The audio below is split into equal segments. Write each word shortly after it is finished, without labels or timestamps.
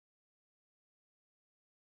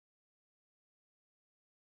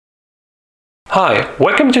Hi,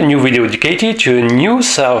 welcome to a new video dedicated to a new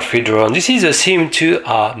selfie drone. This is a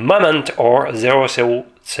SimToo Moment or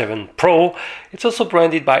 007 Pro. It's also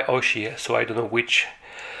branded by Oshi, so I don't know which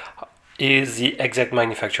is the exact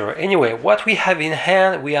manufacturer. Anyway, what we have in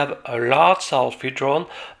hand, we have a large selfie drone,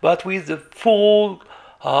 but with the full,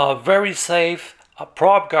 very safe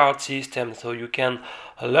prop guard system, so you can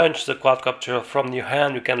launch the quadcopter from your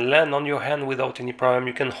hand, you can land on your hand without any problem,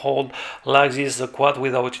 you can hold like this the quad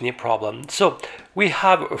without any problem. So we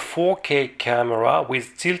have a 4K camera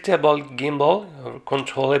with tiltable gimbal,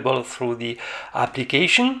 controllable through the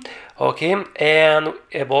application, okay, and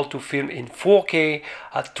able to film in 4K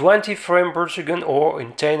at 20 frames per second or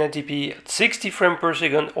in 1080p at 60 frames per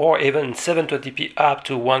second or even in 720p up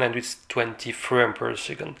to 120 frames per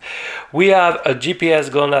second. We have a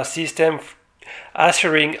GPS GLONASS system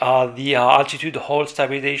assuring the altitude hold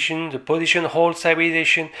stabilization, the position hold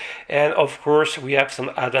stabilization, and of course we have some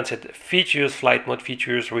advanced features, flight mode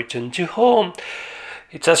features, return to home.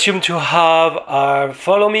 It's assumed to have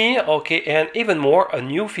follow me, okay, and even more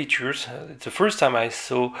new features. It's the first time I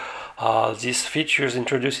saw these features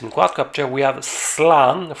introduced in quadcopter. We have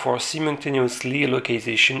SLAM for simultaneously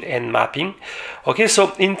localization and mapping. Okay,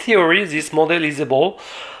 so in theory this model is able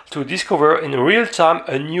to discover in real time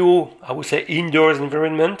a new, I would say, indoors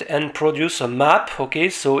environment and produce a map. Okay,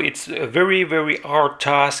 so it's a very hard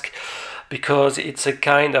task because it's a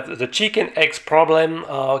kind of the chicken eggs problem.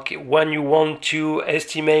 Okay, when you want to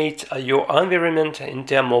estimate your environment in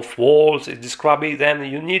terms of walls, describing them,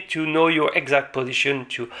 you need to know your exact position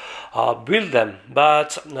to build them.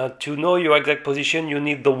 But to know your exact position, you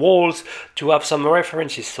need the walls to have some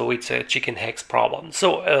references. So it's a chicken eggs problem.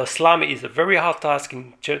 So SLAM is a very hard task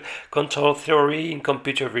in control theory, in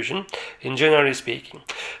computer vision, in generally speaking.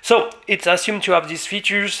 So it's assumed to have these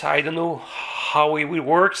features. I don't know how it will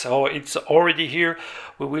work, so it's already here,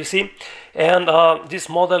 we will see. And this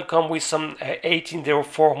model comes with some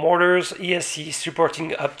 1804 motors, ESC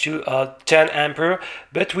supporting up to 10 ampere,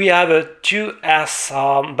 but we have a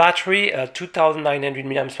 2S battery, 2900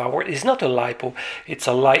 milliamps power. It's not a LiPo, it's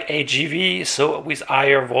a light AGV, so with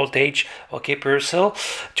higher voltage, okay, per cell,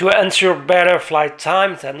 to ensure better flight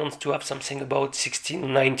times. And wants to have something about 16 to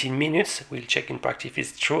 19 minutes. We'll check in practice if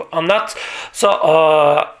it's true or not.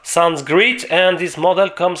 So sounds great, and this model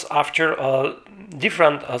comes after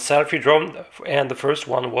different selfie drone, and the first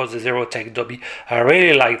one was the Zerotech Dobby. I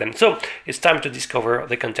really like them. So it's time to discover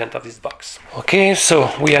the content of this box. Okay,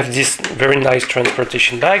 so we have this very nice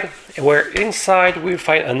transportation bag where inside we'll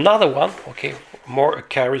find another one, okay, more a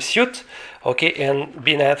carry suit, okay, and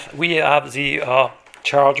beneath we have the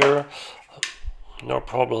charger. No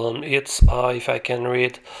problem, it's if I can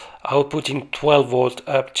read, outputting 12 volt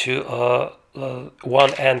up to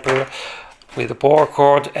 1 ampere with the power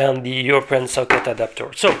cord and the European socket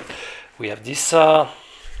adapter. So we have this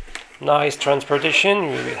nice transportation.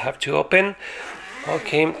 We will have to open,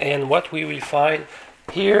 okay, and what we will find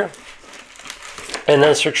here, an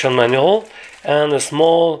instruction manual and a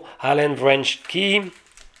small Allen wrench key.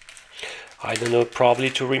 I don't know, probably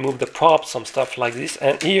to remove the prop, some stuff like this.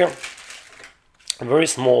 And here a very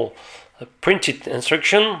small printed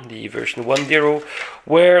instruction, the version 1.0,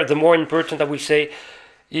 where the more important, I will say,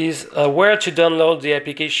 is where to download the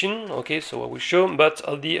application. Okay, so I will show, but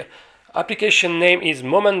the application name is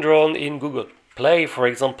Moment Drone in Google Play, for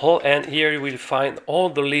example, and here you will find all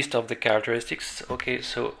the list of the characteristics. Okay,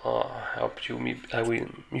 so I hope you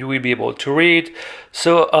will be able to read.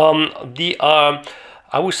 So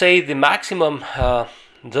I would say the maximum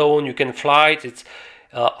zone you can fly, it's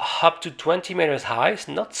up to 20 meters high. It's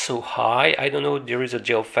not so high, I don't know, there is a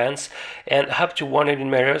geofence, and up to 100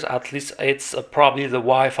 meters at least. It's probably the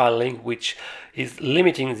Wi-Fi link which is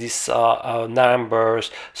limiting these numbers.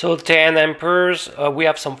 So 10 amperes, we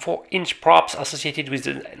have some 4-inch props associated with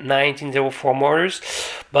the 1904 motors,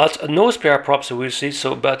 but no spare props, we'll see.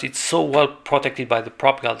 So but it's so well protected by the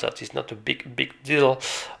prop guard that is not a big deal.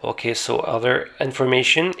 Okay, so other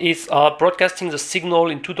information is broadcasting the signal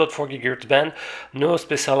in 2.4 GHz band, no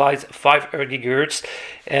specialized 5 GHz,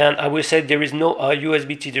 and I will say there is no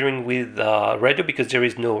USB tethering with radio because there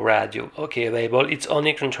is no radio, okay, available. It's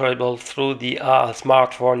only controllable through the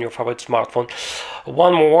smartphone, your favorite smartphone.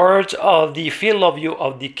 One more word, the field of view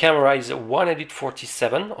of the camera is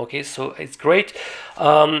 147, okay, so it's great.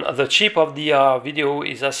 The chip of the video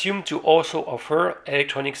is assumed to also offer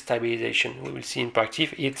electronic stabilization. We will see in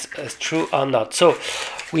practice if it's true or not. So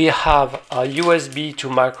we have a USB to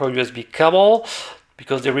micro USB cable,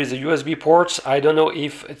 because there is a USB port. I don't know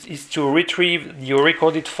if it's to retrieve your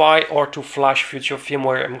recorded file or to flash future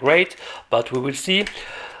firmware. I'm great, but we will see.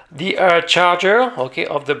 The charger, okay,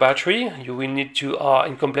 of the battery, you will need to,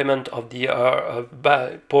 in complement of the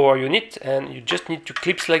power unit, and you just need to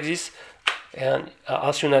clips like this, and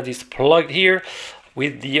as soon as it's plugged here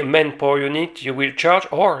with the main power unit, you will charge.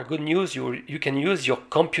 Or good news, you can use your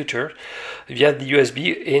computer via the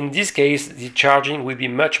USB. In this case, the charging will be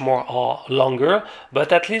much more longer,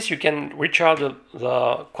 but at least you can recharge the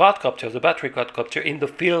quadcopter, the battery quadcopter, in the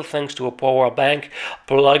field thanks to a power bank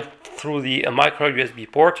plugged through the micro USB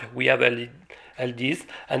port. We have LEDs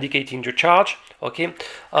indicating the charge. Okay,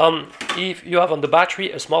 if you have on the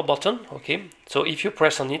battery a small button, okay, so if you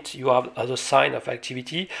press on it, you have the sign of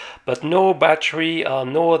activity, but no battery,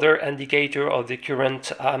 no other indicator of the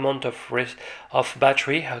current amount of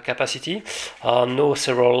battery capacity, no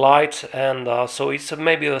several lights, and so it's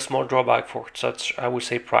maybe a small drawback for such, I would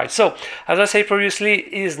say, price. So as I said previously,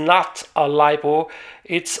 it is not a LiPo,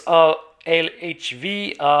 it's a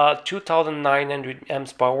LHV 2900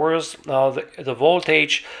 amps powers. The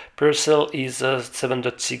voltage per cell is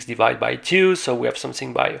 7.6 divided by 2, so we have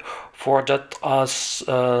something by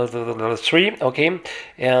 4.3, okay,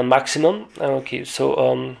 and maximum, okay,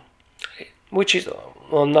 so which is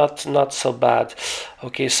not so bad.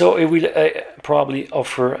 Okay, so it will probably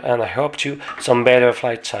offer, and I hope to, some better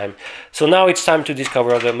flight time. So now it's time to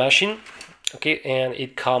discover the machine. Okay, and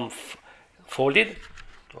it comes folded.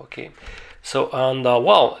 Okay, so, and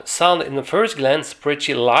well, sound in the first glance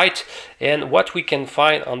pretty light, and what we can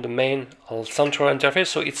find on the main central interface,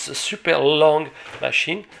 so it's a super long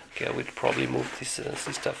machine. Okay, I will probably move this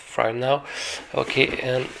stuff right now. Okay,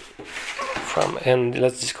 and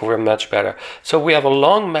let's discover much better. So we have a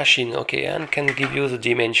long machine, okay, and can give you the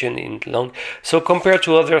dimension in long. So compared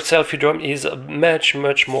to other selfie drone, is a much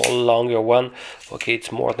more longer one. Okay, it's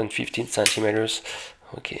more than 15 centimeters.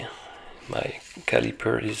 Okay, my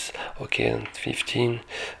caliper is okay, and 15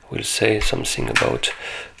 will say something about,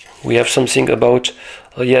 we have something about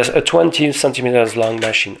yes, a 20 centimeters long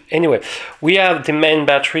machine. Anyway, we have the main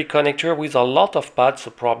battery connector with a lot of pads,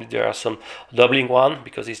 so probably there are some doubling one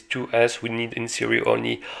because it's 2S, we need in series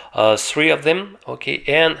only 3 of them. Okay,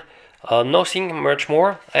 and nothing much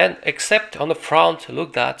more, and except on the front,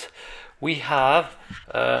 look that we have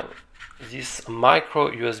this micro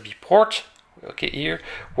USB port. Okay, here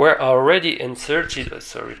we're already inserted,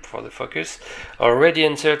 sorry for the focus, already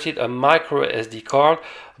inserted a micro SD card.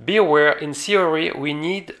 Be aware, in theory we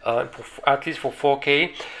need at least for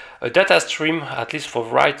 4K a data stream, at least for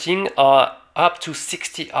writing, up to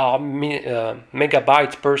 60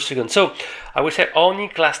 megabytes per second. So I would say only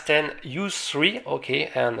class 10 use 3,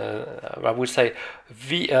 okay, and I would say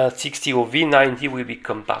V60 or V90 will be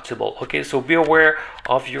compatible. Okay, so be aware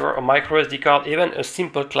of your micro SD card. Even a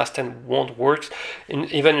simple class 10 won't work,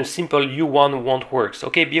 and even a simple U1 won't work.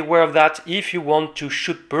 Okay, be aware of that if you want to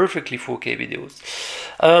shoot perfectly 4K videos.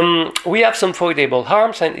 We have some foldable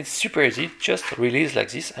arms, and it's super easy. Just release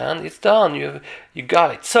like this, and it's done. You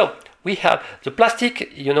got it. So we have the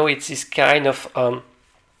plastic, you know, it's this kind of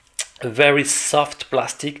very soft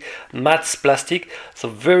plastic, matte plastic, so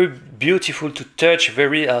very beautiful to touch,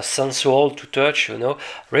 very sensual to touch, you know,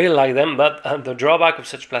 really like them. But the drawback of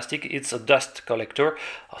such plastic, it's a dust collector,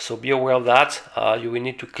 so be aware of that. You will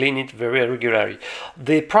need to clean it very regularly.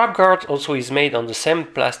 The prop guard also is made on the same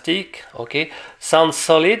plastic. Okay, sounds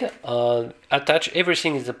solid, attach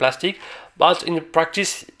everything is the plastic, but in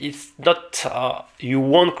practice it's not, you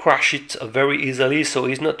won't crash it very easily, so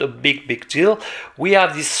it's not a big deal. We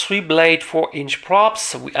have these 3-blade 4-inch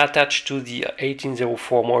props we attach to the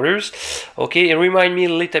 1804 motors. Okay, it remind me a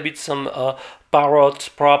little bit some Parrot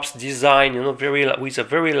props design, you know, with a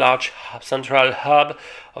very large central hub.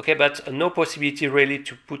 Okay, but no possibility really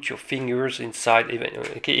to put your fingers inside,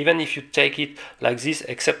 even if you take it like this,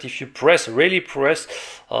 except if you really press,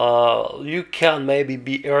 you can maybe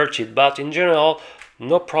be hurted, but in general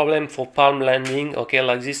no problem for palm landing, okay,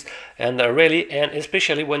 like this. And really, and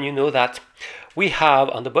especially when you know that we have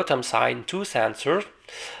on the bottom side 2 sensors,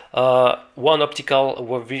 one optical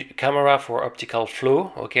camera for optical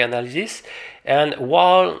flow, okay, analysis, and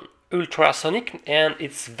one ultrasonic. And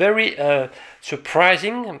it's very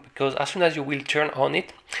surprising, because as soon as you will turn on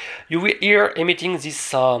it, you will hear emitting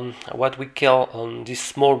this what we call this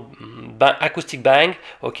small acoustic bang,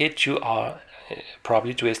 okay, to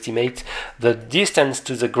probably to estimate the distance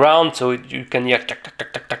to the ground. So you can hear tack tack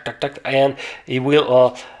tack tack tack tack tack, and it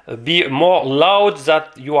will be more loud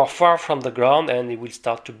that you are far from the ground, and it will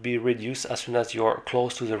start to be reduced as soon as you are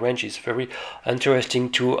close to the range. It's very interesting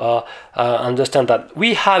to understand that.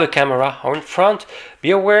 We have a camera on front.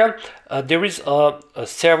 Be aware there is a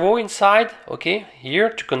servo inside, okay, here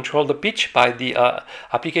to control the pitch by the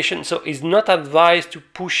application. So it's not advised to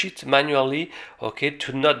push it manually, okay,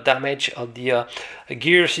 to not damage the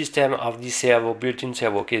gear system of the servo, built-in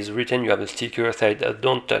servo. Okay, it's written, you have a sticker that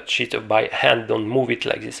don't touch it by hand, don't move it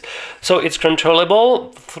like this. So it's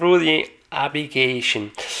controllable through the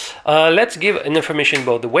application. Let's give an information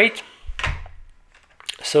about the weight.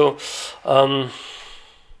 So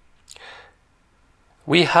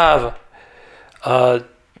we have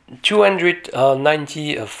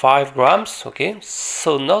 295 grams, okay,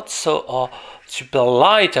 so not so super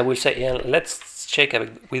light, I will say. And let's check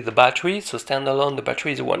with the battery. So standalone, the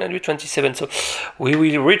battery is 127, so we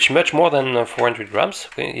will reach much more than 400 grams.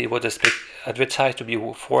 Okay? It was advertised to be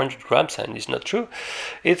 400 grams, and it's not true.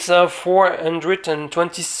 It's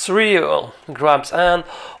 423 grams. And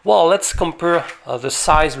well, let's compare the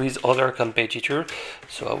size with other competitors.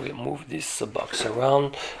 So I will move this box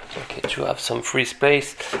around, okay, to have some free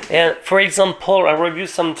space. And for example, I review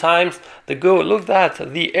sometimes the Go. Look at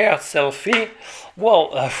that, the Air selfie.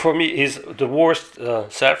 Well, for me is the worst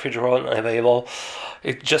selfie drone available.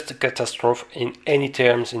 It's just a catastrophe in any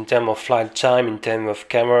terms, in terms of flight time, in terms of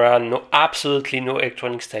camera, absolutely no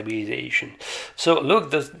electronic stabilization. So look,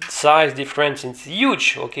 the size difference is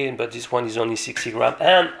huge, okay, but this one is only 60 grams.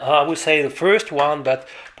 And I would say the first one, but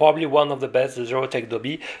probably one of the best, the Zerotech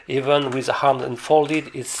Dobby, even with the arm unfolded,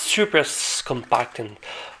 it's super compact. And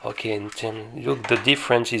okay, in terms, look, the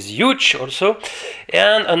difference is huge also.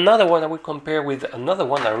 And another one I would compare with another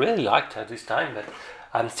one I really liked at this time, but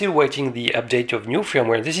I'm still waiting the update of new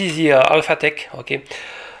firmware. This is the Alpha Tech, okay,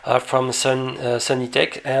 from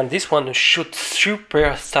Sunnytech, and this one should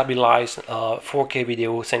super stabilize 4K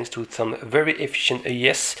video thanks to some very efficient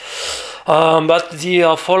AES. But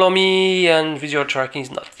the follow me and visual tracking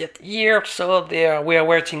is not yet here, so we are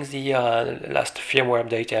waiting the last firmware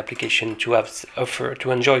update application to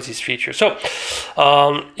enjoy this feature. So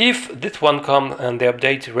if this one comes and they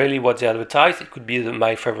update really what they advertise, it could be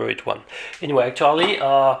my favorite one. Anyway, actually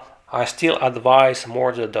I still advise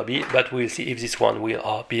more the Dobby, but we'll see if this one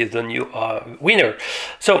will be the new winner.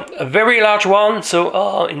 So a very large one.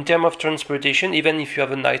 So in terms of transportation, even if you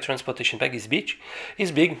have a nice transportation bag, it's big.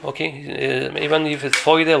 Okay. Even if it's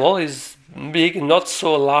foldable, it's big, not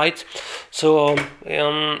so light. So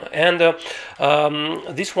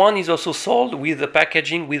this one is also sold with the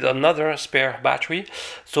packaging with another spare battery,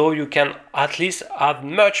 so you can at least have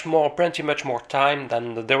plenty much more time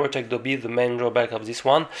than the Zerotech Dobby. The main drawback of this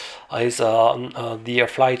one is the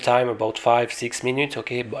flight time, about 5-6 minutes,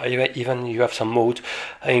 okay, but even you have some mode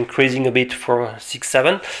increasing a bit for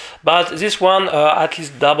 6-7, but this one at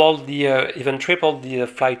least doubled the even tripled the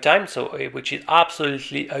flight time, so which is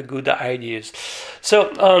absolutely a good idea.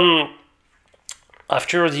 So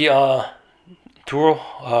after the tour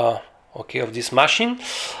okay, of this machine,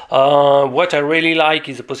 what I really like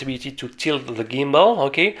is the possibility to tilt the gimbal,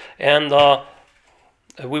 okay, and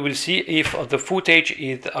we will see if the footage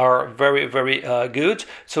are very good.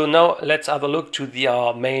 So now let's have a look to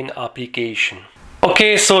the main application.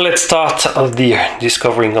 Okay, so let's start the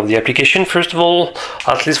discovering of the application. First of all,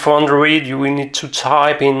 at least for Android, you will need to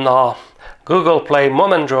type in Google Play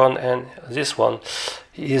Moment Drone, and this one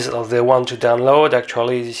is the one to download.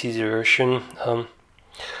 Actually, this is the version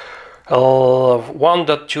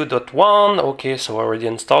 1.2.1. okay, so I already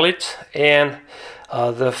installed it, and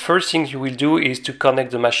the first thing you will do is to connect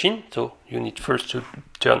the machine. So you need first to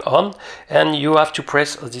turn on, and you have to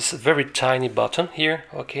press this very tiny button here,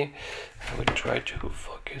 okay. I will try to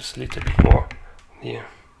focus a little bit more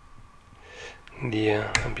the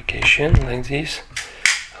application like this,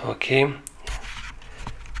 okay,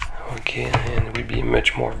 and it will be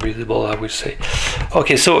much more visible, I will say.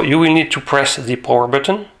 Okay, so you will need to press the power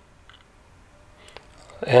button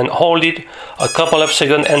and hold it a couple of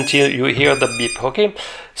seconds until you hear the beep, okay.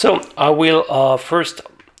 So I will first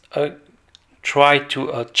try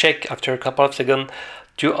to check after a couple of seconds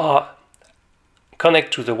to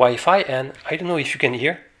connect to the Wi-Fi, and I don't know if you can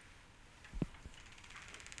hear.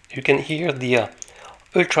 You can hear the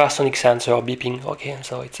ultrasonic sensor beeping, okay,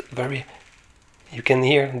 so it's very, you can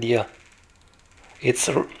hear the it's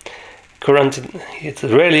current, it's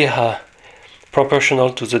really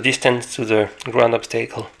proportional to the distance to the ground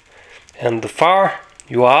obstacle, and the far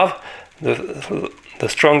you have, the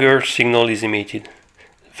stronger signal is emitted.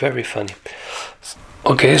 Very funny.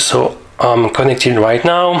 Okay, so I'm connected right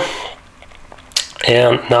now,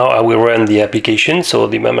 and now I will run the application, so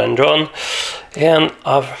the Moment Drone, And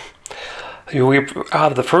you will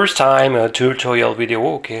have the first time a tutorial video,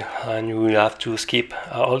 okay, and you will have to skip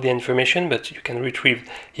all the information, but you can retrieve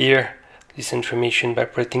here this information by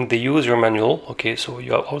pressing the user manual. Okay, so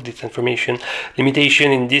you have all this information, limitation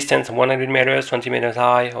in distance 100 meters, 20 meters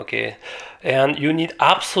high. Okay, and you need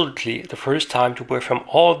absolutely the first time to perform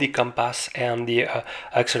all the compass and the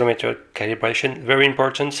accelerometer calibration, very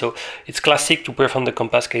important. So it's classic to perform the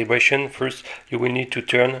compass calibration. First you will need to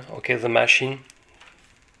turn, okay, the machine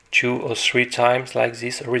 2 or 3 times like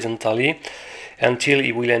this horizontally until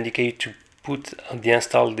it will indicate to put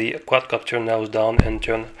install the quadcopter nose down, and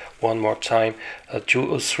turn one more time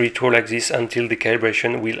 2 or 3 tours like this until the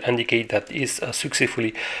calibration will indicate that is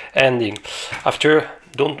successfully ending. After,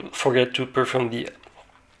 don't forget to perform the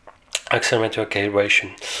accelerometer calibration.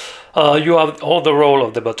 You have all the role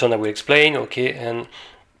of the button I will explain, okay, and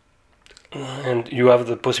you have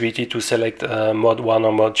the possibility to select mode 1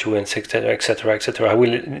 or mode 2, and etc, etc, etc. I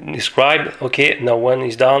will describe. Okay, now when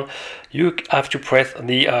it's done, you have to press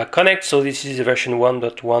the connect. So this is version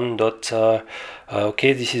 1.1.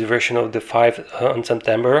 Okay, this is version of the 5 on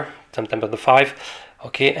September the 5.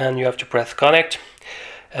 Okay, and you have to press connect,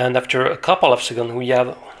 and after a couple of seconds we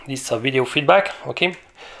have this video feedback. Okay,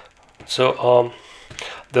 so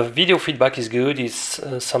the video feedback is good. It's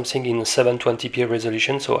something in 720p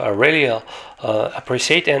resolution, so I really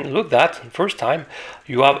appreciate. And look, that first time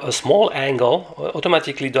you have a small angle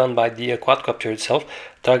automatically done by the quadcopter itself,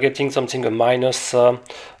 targeting something a minus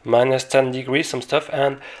 10 degrees, some stuff.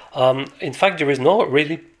 And in fact, there is no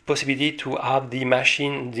really possibility to have the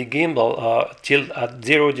machine, the gimbal, tilt at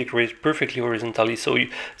 0 degrees perfectly horizontally. So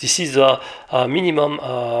this is a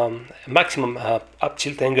maximum up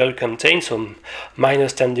tilt angle contained, so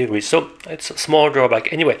minus 10 degrees. So it's a small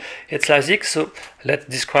drawback. Anyway, it's classic. So let's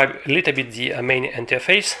describe a little bit the main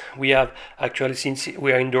interface. We have actually, since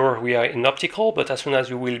we are indoor, we are in optical, but as soon as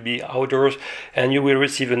you will be outdoors and you will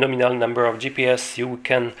receive a nominal number of GPS, you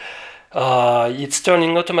can it's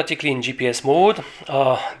turning automatically in GPS mode.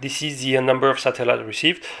 This is the number of satellites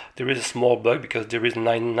received. There is a small bug because there is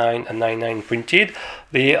 99 and 99 printed.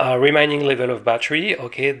 The remaining level of battery,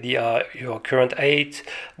 okay, the your current age,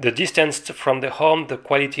 the distance from the home, the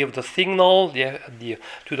quality of the signal, the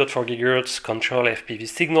 2.4 GHz control FPV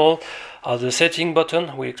signal, the setting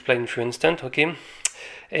button we explain for instance. Okay.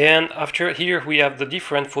 And after here we have the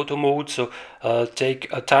different photo modes. So take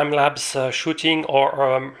a time-lapse shooting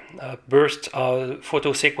or burst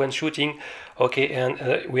photo sequence shooting. Okay, and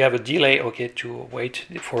we have a delay. Okay, to wait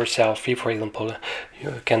for selfie, for example.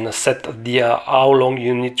 You can set the how long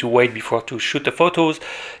you need to wait before to shoot the photos.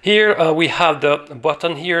 Here we have the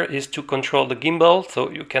button here is to control the gimbal, so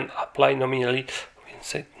you can apply nominally.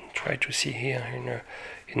 Try to see here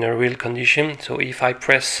in a real condition. So if I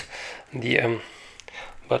press the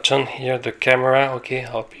button here, the camera, okay,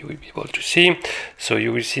 hope you will be able to see. So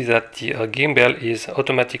you will see that the gimbal is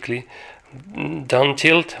automatically down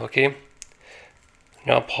tilt. Okay,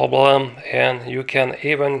 no problem, and you can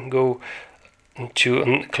even go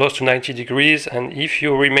to close to 90 degrees. And if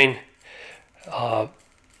you remain the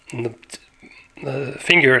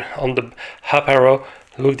finger on the up arrow,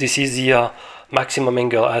 look, this is the maximum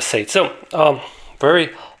angle as said. So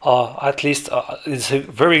very at least it's a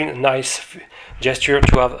very nice gesture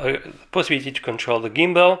to have a possibility to control the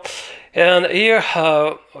gimbal. And here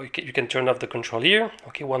you can turn off the control here.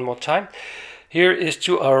 Okay, one more time. Here is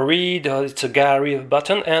to read, it's a gallery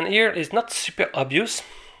button, and here is not super obvious.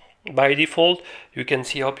 By default, you can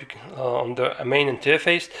see up on the main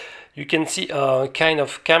interface, you can see a kind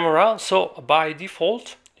of camera. So by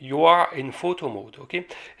default, you are in photo mode. Okay,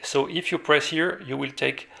 so if you press here, you will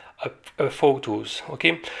take photos.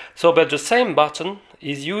 Okay, so but the same button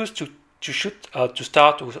is used to shoot, to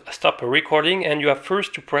start or stop a recording, and you have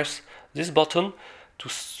first to press this button to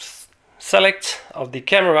select of the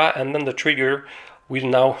camera, and then the trigger will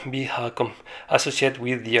now be associated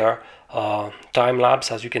with the time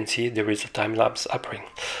lapse. As you can see, there is a time lapse appearing.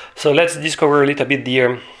 So let's discover a little bit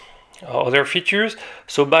the other features.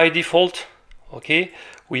 So by default, okay,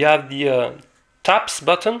 we have the taps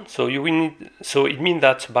button. So you will need, so it means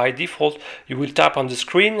that by default you will tap on the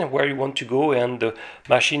screen where you want to go, and the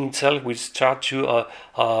machine itself will start to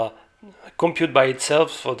compute by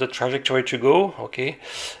itself for the trajectory to go. Okay,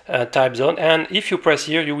 time zone. And if you press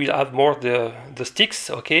here, you will have more the sticks.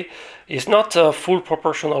 Okay, it's not a full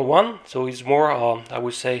proportional one, so it's more I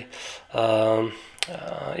would say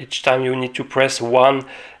each time you need to press one,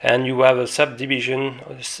 and you have a subdivision,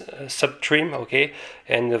 subtrim. Okay,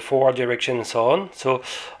 and the forward direction and so on. So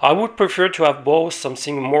I would prefer to have both,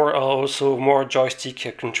 something more also more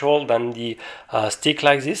joystick control than the stick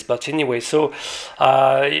like this. But anyway, so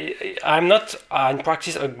I'm not in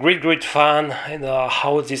practice a great fan in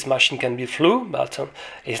how this machine can be flew, but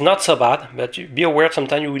it's not so bad. But be aware,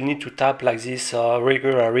 sometimes you will need to tap like this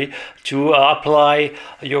regularly to apply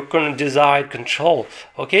your desired control.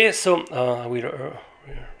 Okay, so I will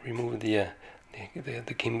remove the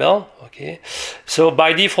gimbal. Okay, so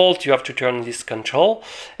by default you have to turn this control,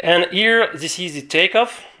 and here this is the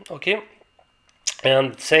takeoff. Okay,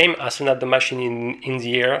 and same, as soon as the machine in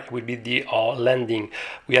the air will be the landing.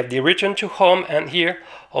 We have the return to home, and here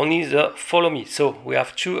only the follow me. So we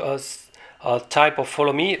have two type of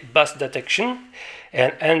follow me: bus detection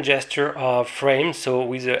and hand gesture frame. So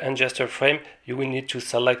with the hand gesture frame, you will need to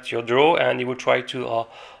select your draw, and you will try to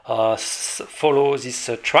follow this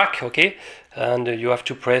track. Okay, and you have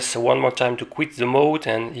to press one more time to quit the mode,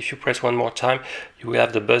 and if you press one more time you will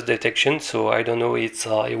have the bus detection. So I don't know, it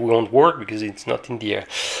won't work because it's not in the air.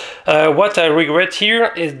 What I regret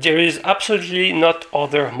here is there is absolutely not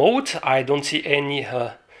other mode. I don't see any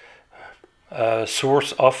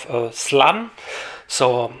source of slam.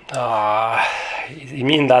 So it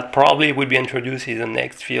means that probably will be introduced in the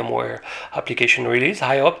next firmware application release,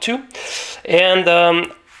 I hope to.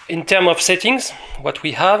 And in terms of settings, what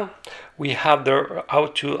we have the how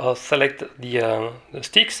to select the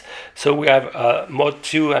sticks. So we have mode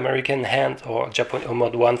 2 American hand, or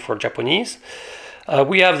mode 1 for Japanese.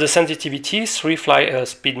 We have the sensitivity, 3 fly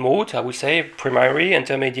speed mode, I would say, primary,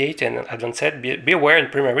 intermediate, and advanced. Be aware, in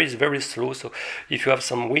primary is very slow, so if you have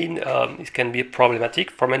some wind, it can be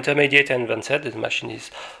problematic. From intermediate and advanced, the machine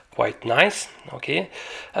is quite nice. Okay,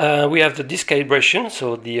 we have the disc calibration,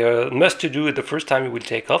 so the must to do the first time you will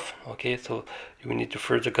take off. Okay, so you will need to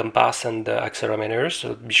first the compass and the accelerometers,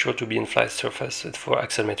 so be sure to be in flat surface for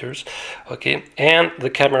accelerometers. Okay, and the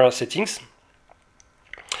camera settings,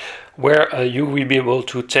 where you will be able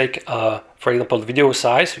to take, for example, the video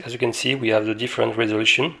size. As you can see, we have the different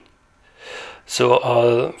resolution. So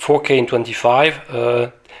 4K in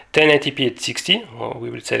 25, 1080p at 60, we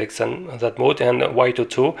will select that mode, and white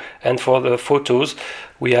auto. And for the photos,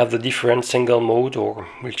 we have the different single mode or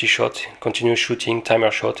multi-shot, continuous shooting,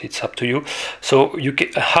 timer shot, it's up to you. So you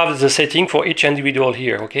can have the setting for each individual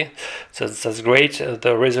here. Okay, so that's great.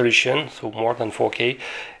 The resolution, so more than 4K,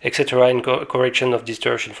 etc., and correction of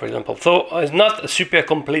distortion, for example. So it's not a super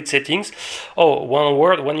complete settings. Oh, one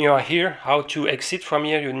word, when you are here, how to exit from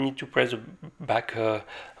here, you need to press the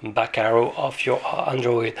back arrow of your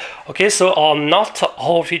Android. Okay, so not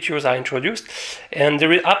all features are introduced, and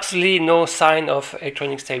there is absolutely no sign of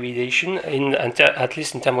electronic stabilization at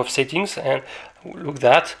least in terms of settings. And look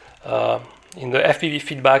that in the FPV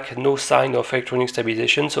feedback, no sign of electronic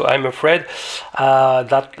stabilization. So I'm afraid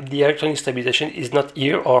that the electronic stabilization is not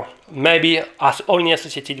here, or maybe only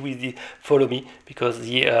associated with the follow me, because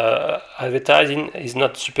the advertising is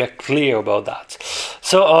not super clear about that.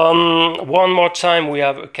 So one more time, we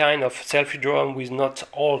have a kind of selfie drone with not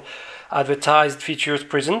all advertised features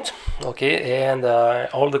present. Okay, and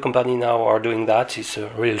all the company now are doing that. It's a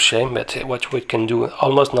real shame, but what we can do,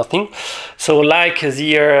 almost nothing. So like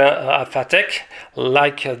the Alphatech,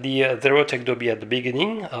 like the Zero Tech Dobby at the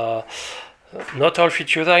beginning, not all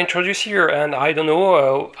features are introduced here, and I don't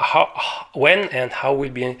know when and how will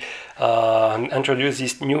be introduce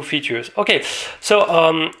these new features. Okay,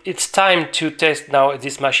 so it's time to test now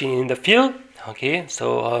this machine in the field. Okay,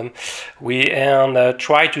 so we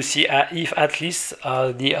try to see if at least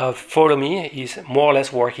the follow me is more or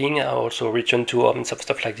less working. Also return to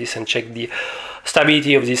stuff like this and check the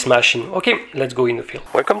stability of this machine. Okay, let's go in the field.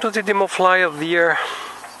 Welcome to the demo fly of the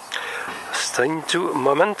SimToo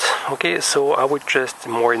Moment. Okay, so I would just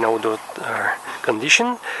more in outdoor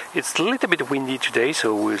condition. It's a little bit windy today,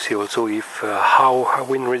 so we'll see also if how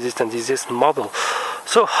wind resistant is this model.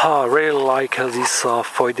 So I really like this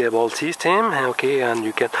foldable system. Okay, and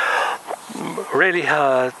you can really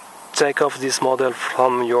take off this model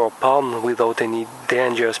from your palm without any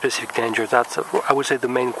danger, specific danger. That's I would say the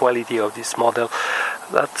main quality of this model.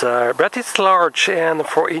 But it's large, and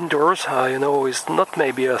for indoors, you know, it's not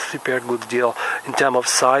maybe a super good deal in terms of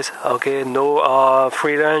size. Okay, no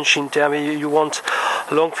free lunch in terms you want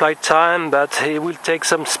long flight time, but it will take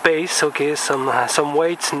some space. Okay, some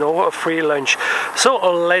weight, no free lunch. So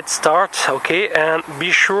let's start. Okay, and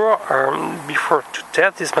be sure before to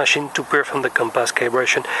test this machine to perform the compass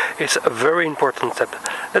calibration. It's a very important step.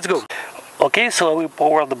 Let's go. Okay, so I will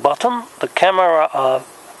power the button, the camera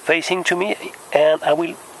facing to me, and I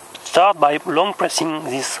will start by long pressing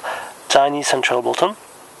this tiny central button.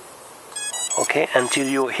 Okay, until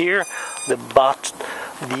you hear the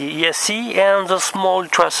the ESC and the small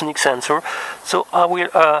ultrasonic sensor. So I will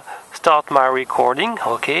start my recording,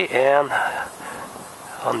 okay, and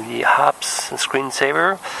on the apps and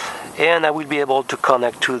screensaver, and I will be able to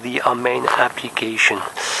connect to the main application.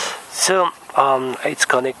 So it's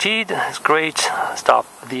connected, it's great. Start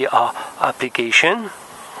the application,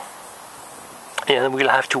 and we'll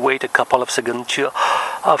have to wait a couple of seconds to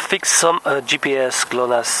fix some GPS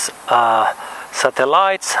GLONASS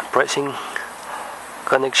satellites. Pressing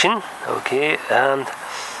connection, okay, and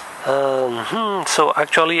so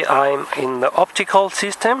actually I'm in the optical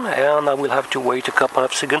system, and I will have to wait a couple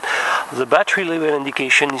of seconds. The battery level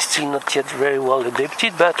indication is still not yet very well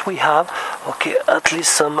adapted, but we have, okay, at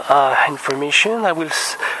least some information. I will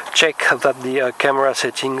check that the camera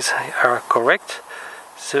settings are correct.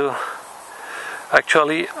 So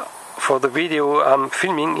actually for the video I'm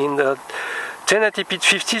filming in the 1080p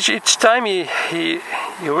 50. Each time he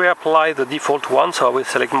reapply the default one, so I will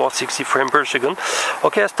select more 60 frames per second.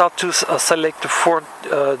 Okay, I start to select 4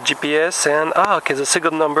 GPS, and okay, the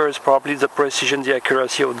second number is probably the precision, the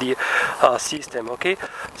accuracy of the system. Okay,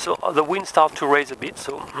 so the wind start to raise a bit,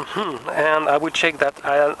 so and I will check that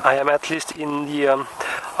I am at least in the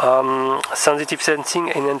sensitive sensing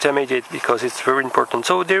and intermediate, because it's very important.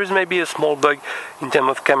 So there is maybe a small bug in terms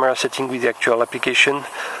of camera setting with the actual application,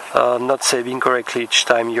 not saving correctly each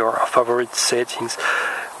time your favorite settings.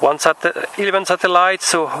 11 satellites,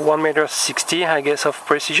 so 1.60 m, I guess, of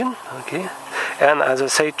precision. Okay, and as I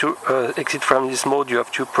say, to exit from this mode, you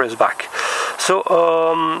have to press back. So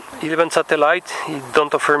 11 satellite, it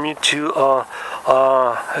don't offer me to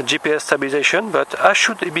GPS stabilization, but I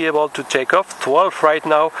should be able to take off. 12 right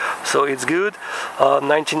now, so it's good.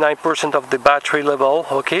 99% of the battery level,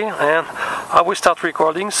 okay, and I will start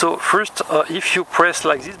recording. So first, if you press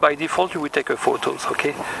like this, by default you will take a photos,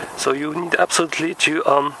 okay, so you need absolutely to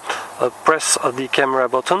press the camera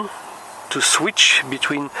button to switch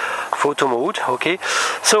between photo mode. Okay,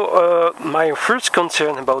 so my first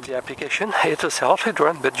concern about the application, it's a selfie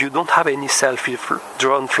drone, but you don't have any selfie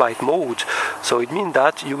drone flight mode, so it means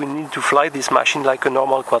that you will need to fly this machine like a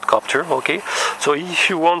normal quadcopter. Okay, so if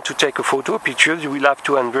you want to take a photo, pictures, you will have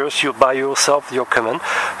to inverse by yourself your command.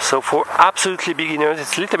 So for absolutely beginners,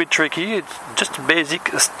 it's a little bit tricky. It's just basic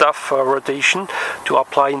stuff, rotation to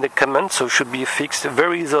apply in the command, so should be fixed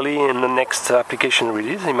very easily in the next application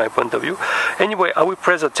release, in my point of view. Anyway, I will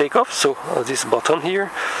press the takeoff, so this button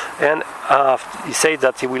here, and he said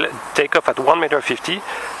that he will take off at 1.50 m.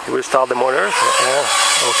 He will start the motor.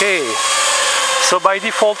 Okay, so by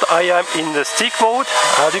default I am in the stick mode.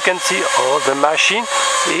 As you can see, the machine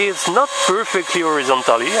is not perfectly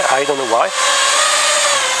horizontally, I don't know why.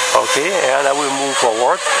 Okay, and I will move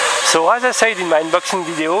forward. So as I said in my unboxing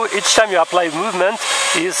video, each time you apply movement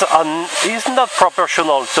is not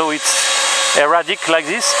proportional, so it's erratic like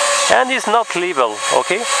this, and it's not level.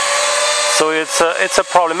 Okay, so it's a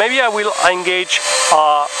problem. Maybe I will engage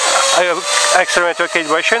accelerator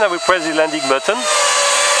calibration. I will press the landing button,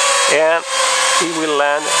 and it will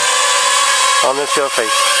land on the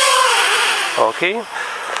surface. Okay,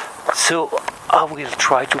 so I will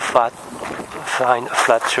try to find a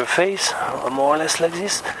flat surface, more or less like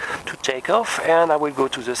this, to take off, and I will go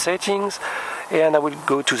to the settings, and I will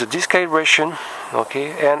go to the disc calibration,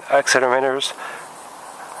 okay, and accelerometers.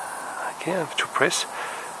 Okay, I have to press,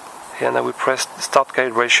 and I will press start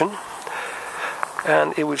calibration,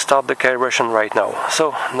 and it will start the calibration right now.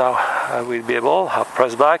 So now I will be able to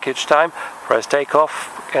press back each time, press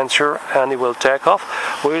takeoff, enter, and it will take off.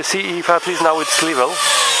 We will see if at least now it's level.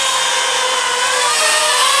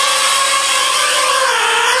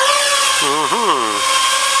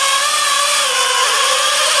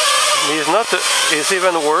 It's not, it's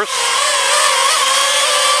even worse.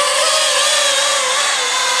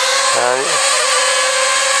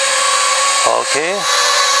 Okay,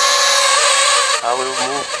 I will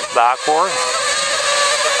move backward.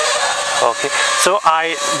 Okay, so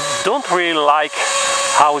I don't really like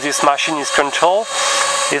how this machine is controlled.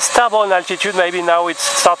 It's stable in altitude, maybe now it's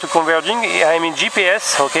start to converging. I'm in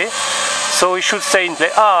GPS, okay, so it should stay in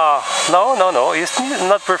place. No, it's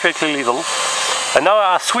not perfectly level. And now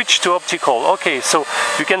I switch to optical. Okay, so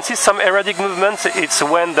you can see some erratic movements. It's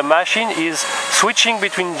when the machine is switching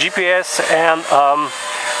between GPS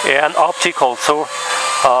and optical. So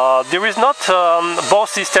there is not both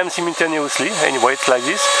systems simultaneously. Anyway, it's like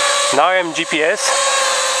this. Now I'm GPS.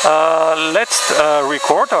 Let's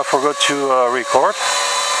record. I forgot to record.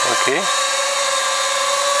 Okay.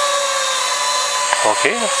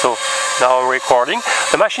 Okay, so now I'm recording.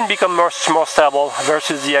 The machine becomes much more stable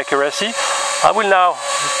versus the accuracy. I will now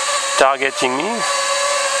targeting me.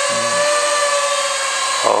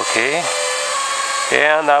 Okay,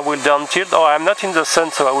 and I will down tilt. Oh, I'm not in the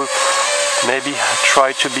sun, so I will maybe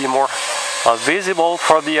try to be more visible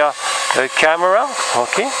for the camera.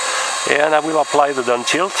 Okay, and I will apply the down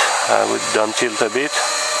tilt. I will down tilt a bit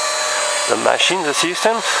the machine, the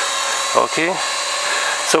system. Okay,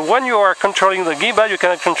 so when you are controlling the gimbal, you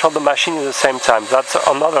cannot control the machine at the same time. That's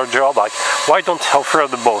another drawback. Why don't offer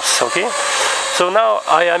the both? Okay, so now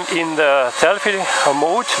I am in the selfie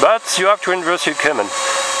mode, but you have to inverse your command.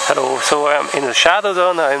 Hello, so I'm in the shadow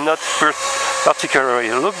zone. I'm not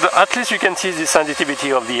particularly. Look, at least you can see the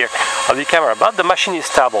sensitivity of the camera, but the machine is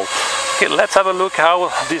stable. Okay, let's have a look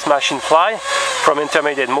how this machine fly from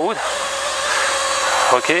intermediate mode.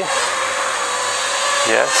 Okay.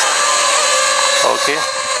 Yes. Okay.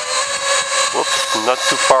 Whoops, not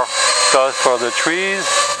too far close for the trees.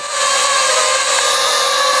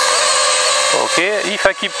 Okay, if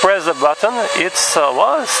I keep press the button, it's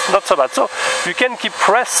well, it's not so bad. So you can keep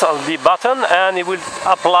press the button and it will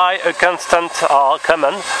apply a constant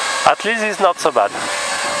command. At least it's not so bad.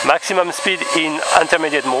 Maximum speed in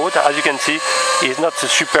intermediate mode, as you can see, is not a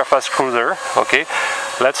super fast cruiser. Okay,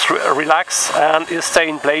 let's relax and stay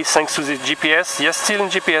in place thanks to the GPS. Yes, still in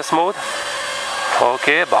GPS mode.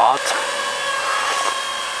 Okay, but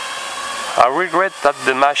I regret that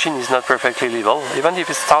the machine is not perfectly level, even if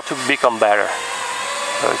it starts to become better.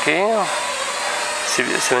 Okay,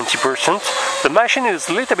 70%. The machine is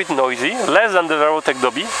a little bit noisy, less than the Verotech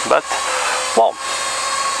Dobby, but well.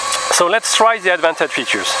 So let's try the advanced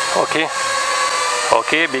features. Okay,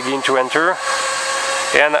 okay, begin to enter,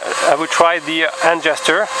 and I will try the hand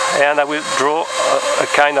gesture, and I will draw a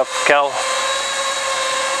kind of cal.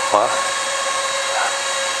 What?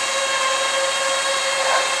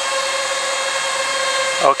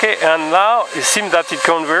 Okay, and now it seems that it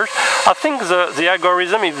converts. I think the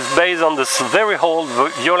algorithm is based on this very old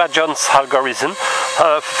Viola Jones algorithm,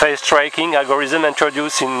 face tracking algorithm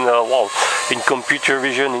introduced in well, in computer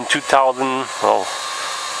vision in 2000. Oh,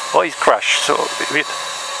 it crashed. So wait,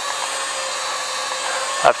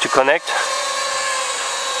 I have to connect.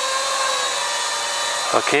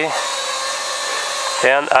 Okay,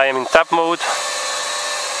 and I am in tap mode.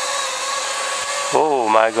 Oh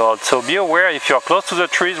my god, so be aware if you are close to the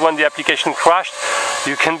trees when the application crashed,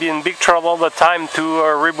 you can be in big trouble. The time to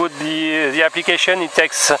reboot the application, it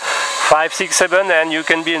takes 5, 6, 7, and you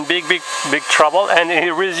can be in big trouble, and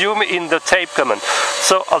it resume in the tape command.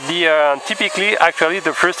 So typically, actually,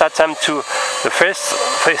 the first attempt to the face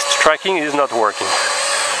tracking is not working.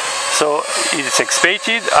 So it's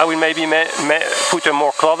expected. I will maybe put a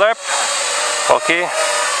more close up. Okay.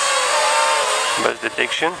 Buzz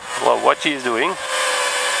detection. Well, what he is doing?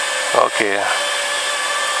 Okay.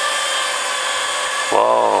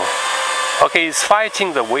 Whoa. Okay, he's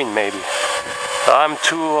fighting the wind maybe. I'm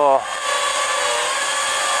too.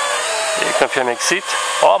 Confirm exit.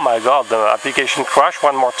 Oh my god, the application crashed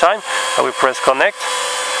one more time. I will press connect.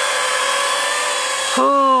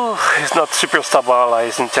 Ooh, it's not super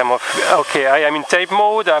stabilized in terms of. Okay, I am in tape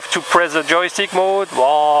mode. I have to press the joystick mode.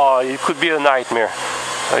 Wow, it could be a nightmare.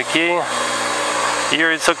 Okay. Here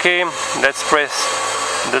it's okay. Let's press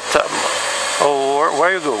the tab. Oh,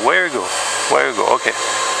 where you go? Where you go? Where you go? Okay.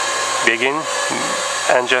 Begin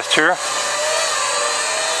and gesture.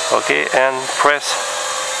 Okay, and press.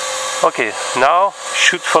 Okay, now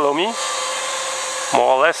should follow me.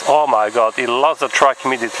 More or less. Oh my god, it lost the track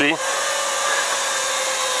immediately.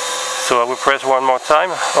 So I will press one more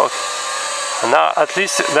time. Okay. Now at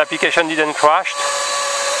least the application didn't crash.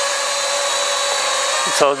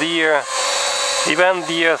 So even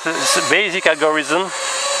the basic algorithm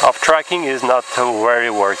of tracking is not very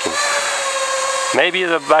working. Maybe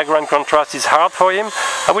the background contrast is hard for him.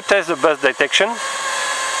 I will test the buzz detection.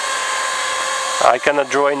 I cannot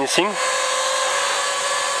draw anything.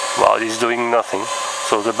 Well, it's doing nothing.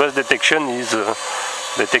 So the buzz detection is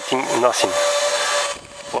detecting nothing.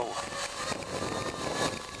 Whoa.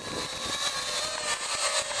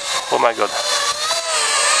 Oh my god.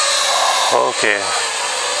 Okay.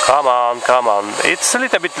 Come on, come on. It's a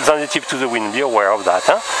little bit sensitive to the wind, be aware of that.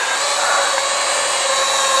 Huh?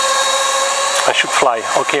 I should fly.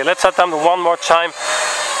 Okay, let's attempt one more time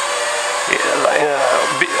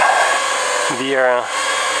the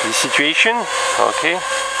situation. Okay.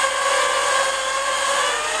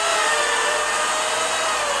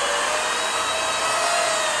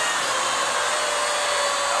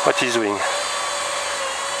 What he's doing.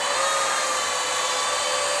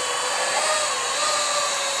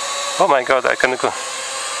 Oh my god, I cannot go.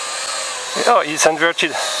 Oh, it's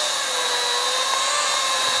inverted.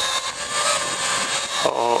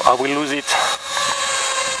 Oh, I will lose it.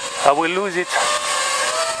 I will lose it.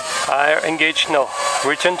 I engage now.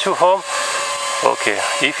 Return to home. Okay,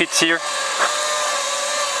 if it's here.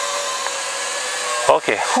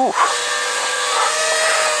 Okay, whew.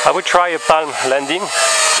 I will try a palm landing.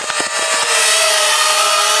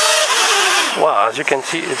 Wow, as you can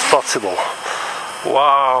see, it's possible.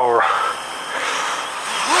 Wow.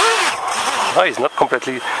 No, it's not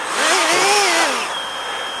completely.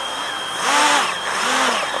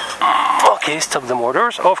 Okay, stop the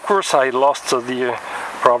motors. Of course, I lost the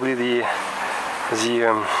probably the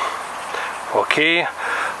okay,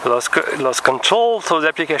 lost control. So the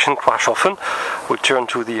application crash often. We turn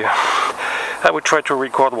to the. I will try to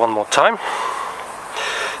record one more time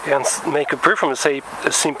and make a performance, say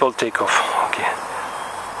a simple takeoff. Okay.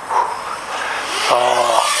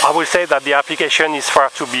 I will say that the application is far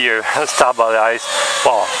to be stabilized.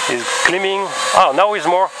 Well, it's climbing. Oh, now it's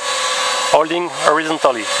more holding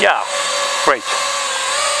horizontally. Yeah, great.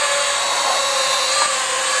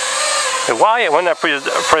 Why when I press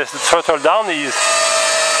the throttle down is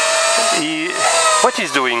what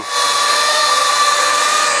he's doing?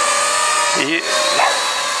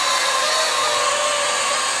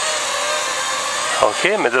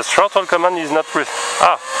 Okay, but the throttle command is not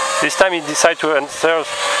this time he decided to answer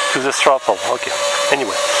to the throttle. Okay,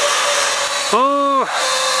 anyway. Ooh,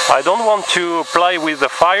 I don't want to play with the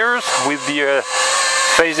fires, with the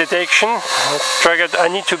phase detection. I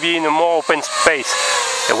need to be in a more open space.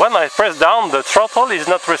 When I press down, the throttle is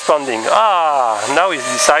not responding. Now he's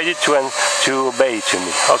decided to obey to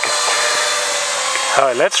me. Okay.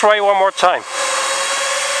 Alright, let's try one more time.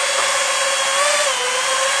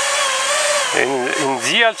 In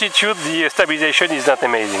the altitude, the stabilization is not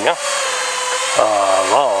amazing. Huh?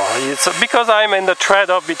 Well, it's because I'm in the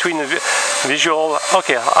trade-off between the visual.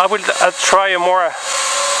 Okay, I will try a more.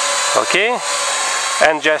 Okay,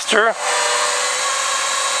 and gesture.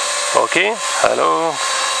 Okay, hello.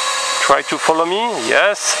 Try to follow me.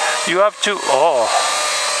 Yes, you have to. Oh,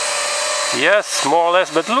 yes, more or less.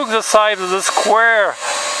 But look the size of the square.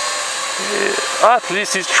 At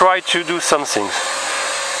least he's tried to do something.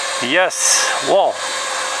 Yes, wow,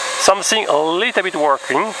 something a little bit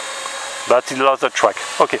working, but he lost the track.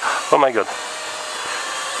 Okay, oh my god.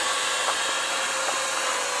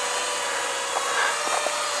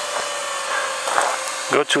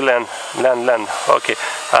 Go to land. Okay,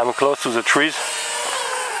 I'm close to the trees.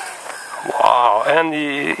 Wow, and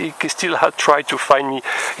he still had tried to find me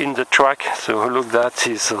in the track. So look, that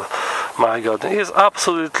is, my god, it's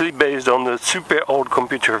absolutely based on the super old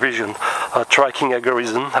computer vision tracking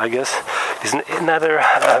algorithm, I guess. Is another.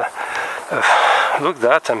 Look,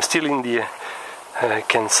 that I'm still in the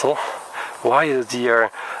cancel. Why is the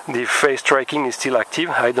face tracking is still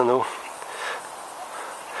active? I don't know.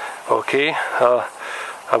 Okay,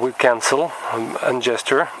 I will cancel and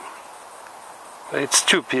gesture. It's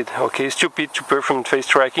stupid. Okay, stupid to perform face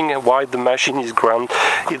tracking while the machine is on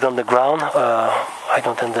the ground. I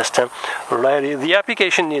don't understand. Really, the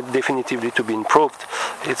application needs definitively to be improved.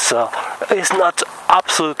 It's not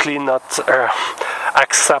absolutely not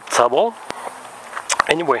acceptable.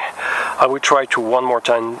 Anyway, I will try to one more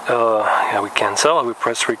time. I will cancel. I will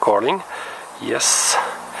press recording. Yes.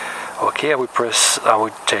 Okay, I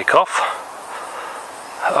will take off.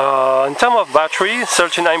 In terms of battery,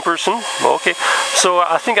 39%. Okay, so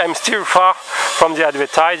I think I'm still far from the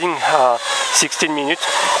advertising 16 minutes,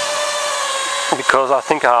 because I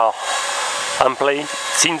think I'm playing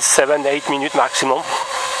since 7-8 minutes maximum.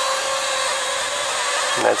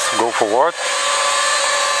 Let's go forward.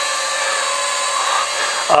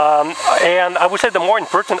 And I would say the more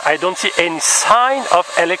important, I don't see any sign of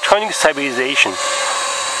electronic stabilization.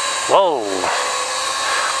 Whoa.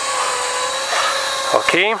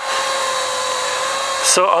 Okay.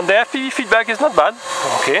 So on the FPV feedback is not bad.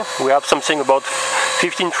 Okay, we have something about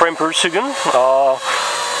 15 frames per second.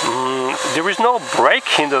 There is no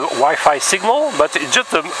break in the Wi-Fi signal, but it's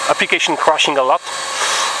just the application crashing a lot.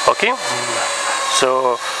 Okay.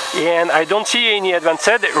 So, and I don't see any advanced.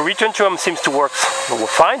 Return to home seems to work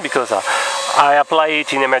fine, because I applied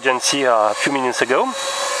it in emergency a few minutes ago.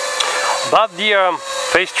 But the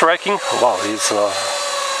face tracking, wow, is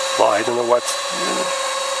well, I don't know what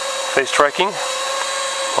face tracking.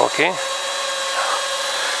 Okay,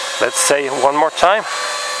 let's say one more time.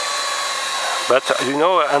 But you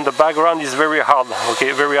know, and the background is very hard.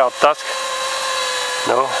 Okay, very hard task.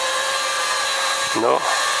 No.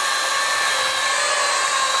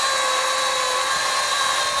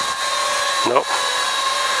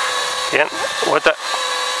 And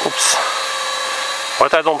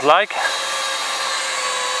what I don't like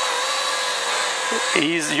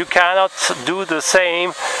is you cannot do the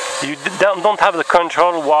same. You don't have the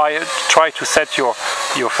control while you try to set your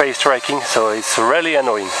face tracking, so it's really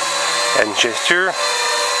annoying. and gesture.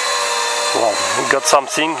 Well, we got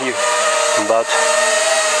something here, but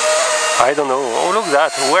I don't know. Oh, look at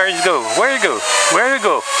that. Where you go? Where you go? Where you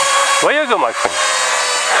go? Where you go, my friend?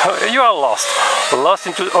 You are lost. Lost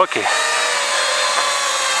into... Okay.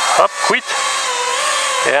 Up, quit.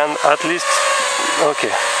 And at least...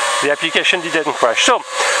 Okay. The application didn't crash. So,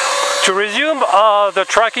 to resume, the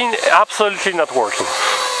tracking absolutely not working.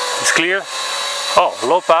 It's clear? Oh,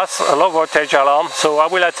 low pass, low voltage alarm. So I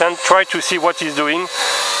will try to see what it's doing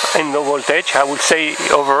in low voltage. I will say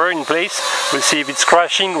over in place. We'll see if it's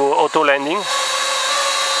crashing or auto landing.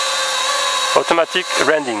 Automatic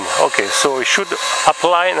landing. Okay, so it should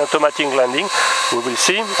apply an automatic landing. We will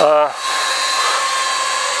see.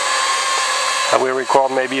 I will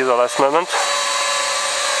record maybe the last moment.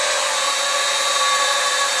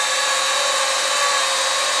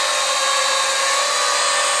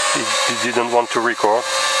 It didn't want to record.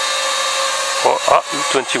 Oh,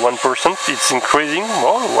 21%. It's increasing.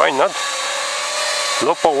 Well, why not?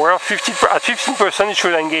 Low power. 50, at 15%, it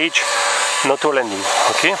should engage an auto landing.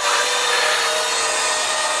 Okay.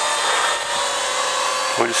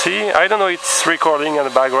 We'll see. I don't know, it's recording in the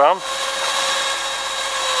background.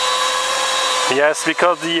 Yes,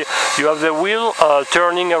 because you have the wheel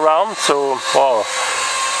turning around, so well,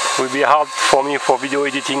 it will be hard for me for video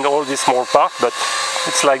editing all this small part, but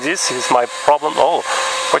it's like this. It's my problem. Oh,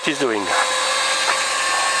 what is doing?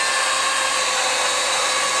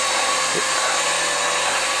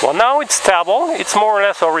 Well, now it's stable. It's more or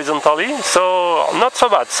less horizontally, so not so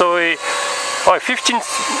bad. So.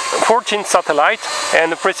 14 satellite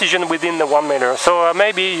and the precision within the 1 meter. So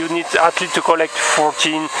maybe you need at least to collect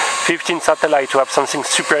 14, 15 satellite to have something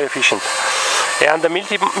super efficient. And the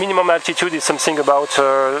minimum altitude is something about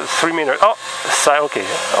 3 meters. Oh, so, okay,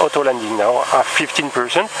 auto landing now at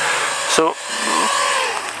 15%. So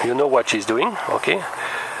you know what she's doing, okay.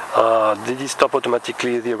 Did it stop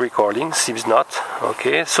automatically the recording? Seems not.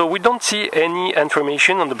 Okay, so we don't see any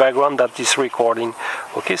information on the background that is recording.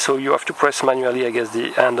 Okay, so you have to press manually, I guess,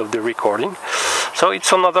 the end of the recording. So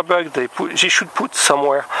it's another bug. They should put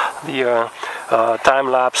somewhere the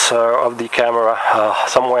time lapse of the camera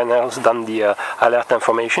somewhere else than the alert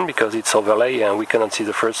information, because it's overlay and we cannot see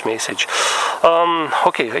the first message.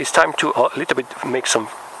 Okay, it's time to a little bit make some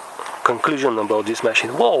conclusion about this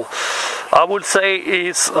machine. Well, I would say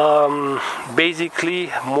it's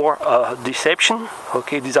basically more deception,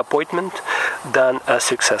 okay, disappointment, than a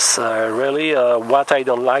success. Really, what I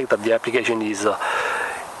don't like that the application is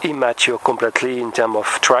immature completely in terms of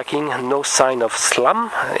tracking. No sign of SLAM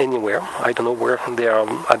anywhere. I don't know where they are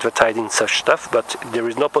advertising such stuff, but there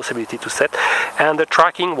is no possibility to set. And the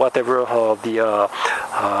tracking, whatever the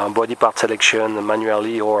body part selection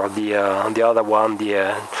manually or the other one,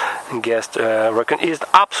 the guest reckon, is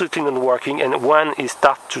absolutely not working. And when it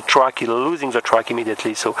starts to track, it's losing the track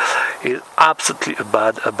immediately. So it's absolutely a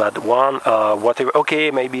bad one. Whatever. Okay,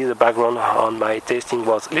 maybe the background on my testing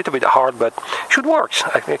was a little bit hard, but should work.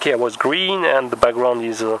 Okay, I was green and the background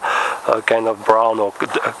is a kind of brown or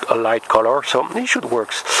a light color, so it should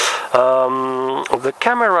work. The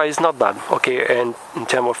camera is not bad, okay, and in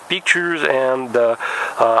terms of pictures and the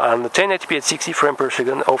 1080p at 60 frames per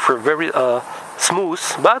second offer very smooth,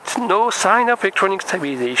 but no sign of electronic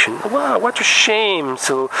stabilization. Wow, what a shame.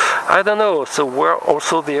 So I don't know. So we're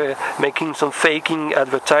also there making some faking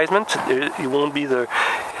advertisement. It won't be the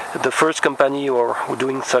first company or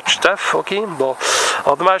doing such stuff, okay, but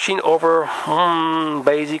the machine over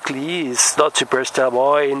basically is not super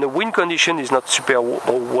stable. In the wind condition is not super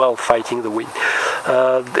well fighting the wind.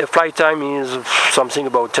 The flight time is something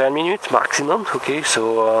about 10 minutes maximum, okay,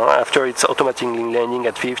 so after it's automatically landing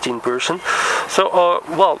at 15%. So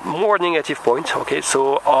well, more negative points, okay,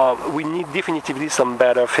 so we need definitively some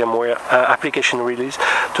better firmware application release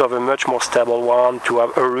to have a much more stable one, to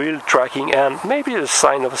have a real tracking and maybe a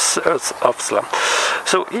sign of SLAM.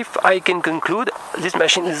 So if I can conclude, this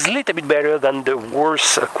machine is a little bit better than the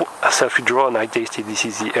worst selfie drone I tasted. This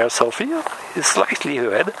is the Air Selfie. It's slightly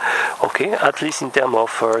ahead, okay, at least in terms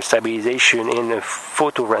of stabilization in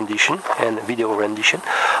photo rendition and video rendition.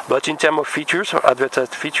 But in terms of features or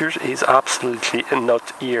advertised features, is absolutely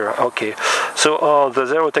not here, okay. So the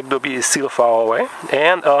Zero Tech Dobby is still far away,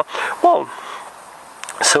 and well,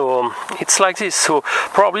 so it's like this. So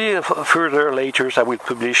probably further later I will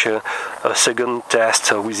publish a second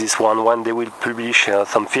test with this one when they will publish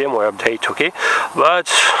some firmware update, okay, but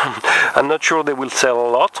I'm not sure they will sell a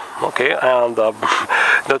lot, okay, and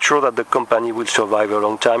not sure that the company will survive a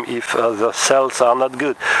long time if the sales are not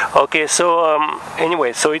good, okay. So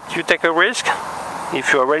anyway, so you take a risk,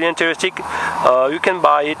 If you are really interested, you can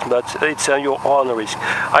buy it, but it's your own risk.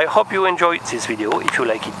 I hope you enjoyed this video. If you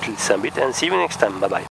like it, please send it, and see you next time. Bye bye.